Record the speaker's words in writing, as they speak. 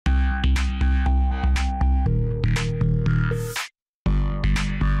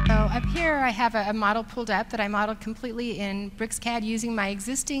here I have a model pulled up that I modeled completely in BricsCAD using my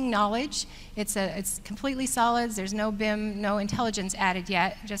existing knowledge. It's completely solids. There's no BIM, no intelligence added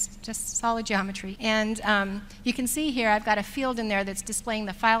yet, just solid geometry. And you can see here I've got a field in there that's displaying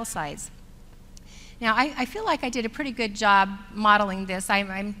the file size. Now, I feel like I did a pretty good job modeling this.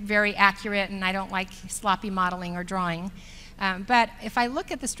 I'm very accurate, and I don't like sloppy modeling or drawing. But if I look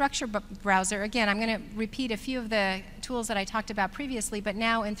at the structure browser, again, I'm going to repeat a few of the tools that I talked about previously, but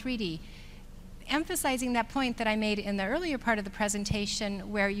now in 3D. Emphasizing that point that I made in the earlier part of the presentation,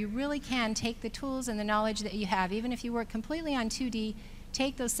 where you really can take the tools and the knowledge that you have, even if you work completely on 2D,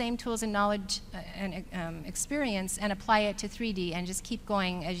 take those same tools and knowledge and experience and apply it to 3D and just keep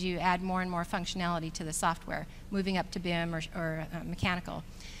going as you add more and more functionality to the software, moving up to BIM or mechanical.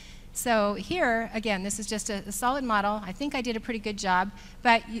 So here, again, this is just a solid model. I think I did a pretty good job.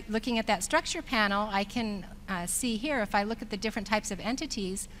 But looking at that structure panel, I can see here, if I look at the different types of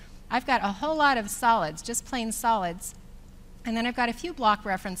entities, I've got a whole lot of solids, just plain solids. And then I've got a few block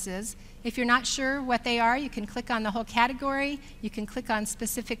references. If you're not sure what they are, you can click on the whole category. You can click on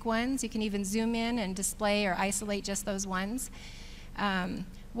specific ones. You can even zoom in and display or isolate just those ones.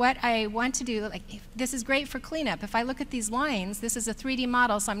 What I want to do, this is great for cleanup. If I look at these lines, this is a 3D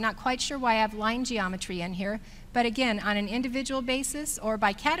model, so I'm not quite sure why I have line geometry in here. But again, on an individual basis or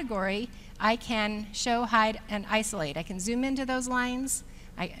by category, I can show, hide, and isolate. I can zoom into those lines.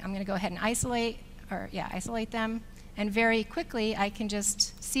 I'm going to go ahead and isolate them. And very quickly, I can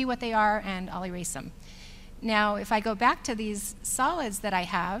just see what they are, and I'll erase them. Now, if I go back to these solids that I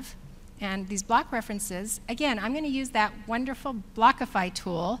have, and these block references, again, I'm going to use that wonderful Blockify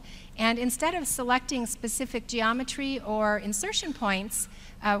tool. And instead of selecting specific geometry or insertion points,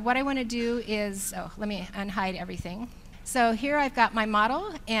 what I want to do is, let me unhide everything. So here I've got my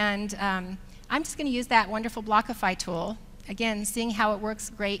model, and I'm just going to use that wonderful Blockify tool. Again, seeing how it works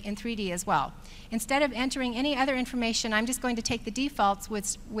great in 3D as well. Instead of entering any other information, I'm just going to take the defaults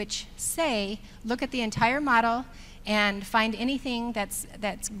which say, look at the entire model and find anything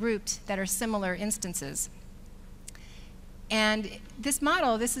that's grouped that are similar instances. And this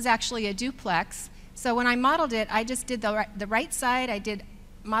model, this is actually a duplex. So when I modeled it, I just did the right side.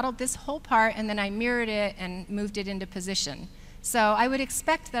 Modeled this whole part, and then I mirrored it and moved it into position. So I would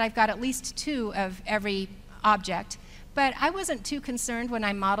expect that I've got at least 2 of every object. But I wasn't too concerned when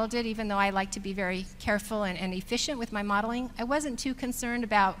I modeled it, even though I like to be very careful and efficient with my modeling. I wasn't too concerned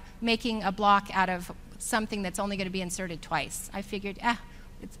about making a block out of something that's only going to be inserted twice. I figured,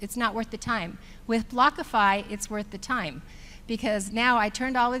 it's not worth the time. With Blockify, it's worth the time. Because now I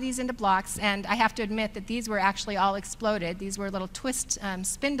turned all of these into blocks, and I have to admit that these were actually all exploded. These were little twist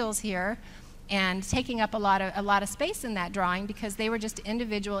spindles here, and taking up a lot of space in that drawing because they were just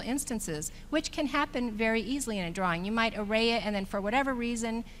individual instances, which can happen very easily in a drawing. You might array it, and then for whatever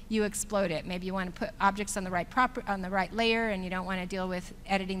reason, you explode it. Maybe you want to put objects on the right layer, and you don't want to deal with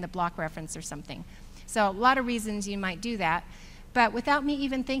editing the block reference or something. So a lot of reasons you might do that. But without me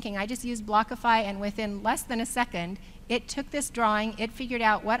even thinking, I just used Blockify, and within less than a second, it took this drawing, it figured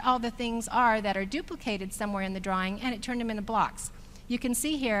out what all the things are that are duplicated somewhere in the drawing, and it turned them into blocks. You can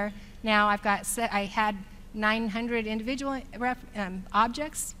see here, now I had 900 individual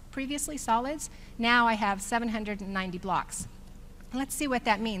objects, previously solids. Now I have 790 blocks. Let's see what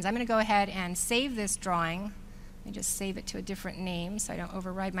that means. I'm going to go ahead and save this drawing. Let me just save it to a different name so I don't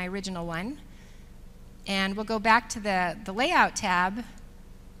override my original one. And we'll go back to the Layout tab,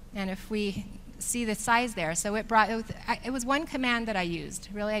 and if we see the size there, so it was one command that I used.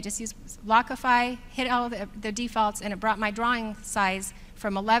 Really, I just used Blockify, hit all the defaults, and it brought my drawing size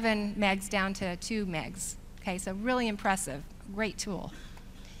from 11 megs down to 2 megs. Okay, so really impressive, great tool.